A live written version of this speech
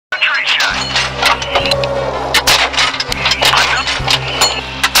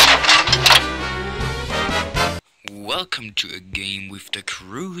Welcome to a game with the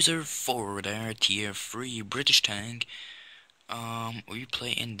Cruiser 4, their tier 3 British tank. We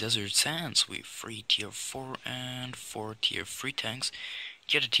play in Desert Sands with 3 tier 4 and 4 tier 3 tanks.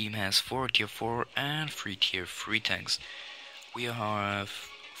 The other team has 4 tier 4 and 3 tier 3 tanks. We have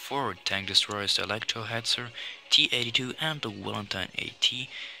 4 tank destroyers, the Electro-Hetzer, T-82 and the Valentine AT.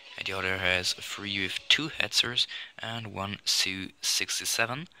 And the other has 3 with 2 Hetzers and 1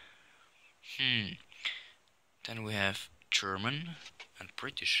 Su-67. Then we have German and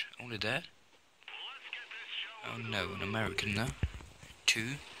British, only that? Oh no, an American, no?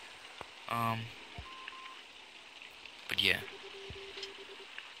 2. But yeah.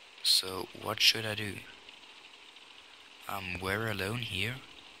 So, what should I do? We're alone here.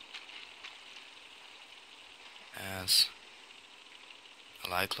 As a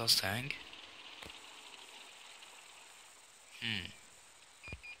Lightclass tank.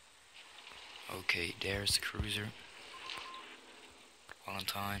 Okay, there's the Cruiser,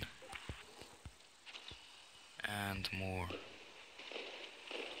 Valentine, and more.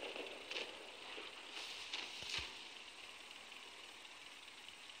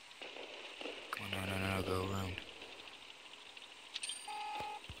 Come on, no, go around.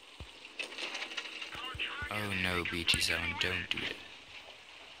 Oh no, BT7, don't do that.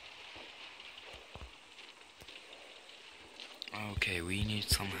 Okay, we need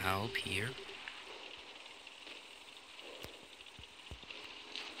some help here.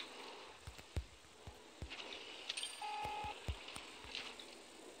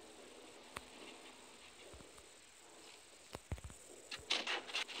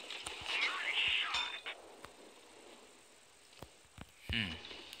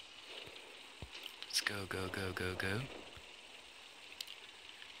 Let's go.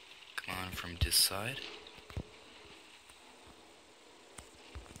 Come on from this side.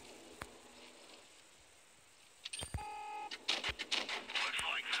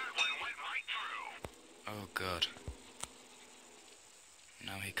 Oh god.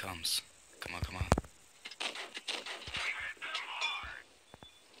 Now he comes. Come on.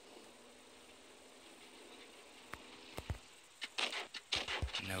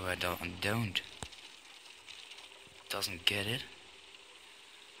 No, I don't. Doesn't get it.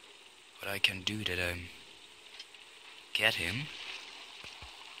 But I can do that, get him.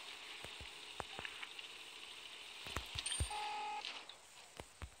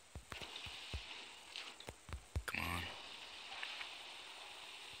 Come on.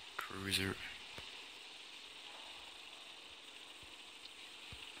 Cruiser.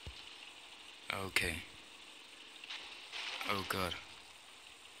 Okay. Oh god.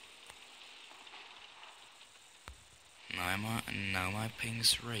 Now my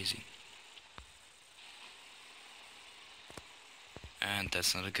ping's raising. And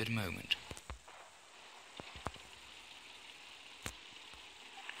that's not a good moment.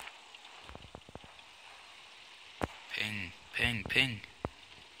 Ping.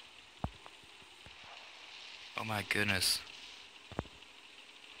 Oh my goodness.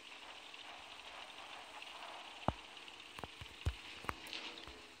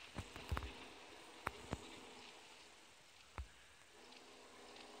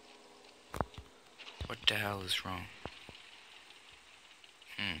 What the hell is wrong?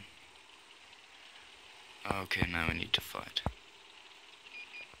 Okay, now I need to fight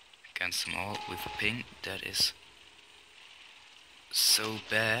against them all with a ping that is so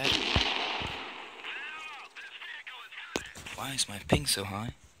bad. Why is my ping so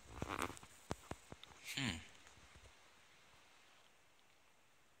high?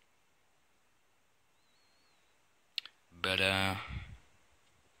 But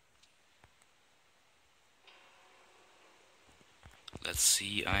let's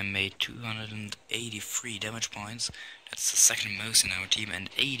see, I made 283 damage points. That's the second most in our team, and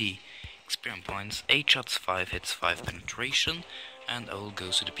 80 experience points, 8 shots, 5 hits, 5 penetration, and all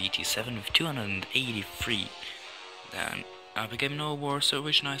goes to the BT7 with 283. Then I became no war, so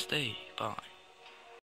wish nice day. Bye.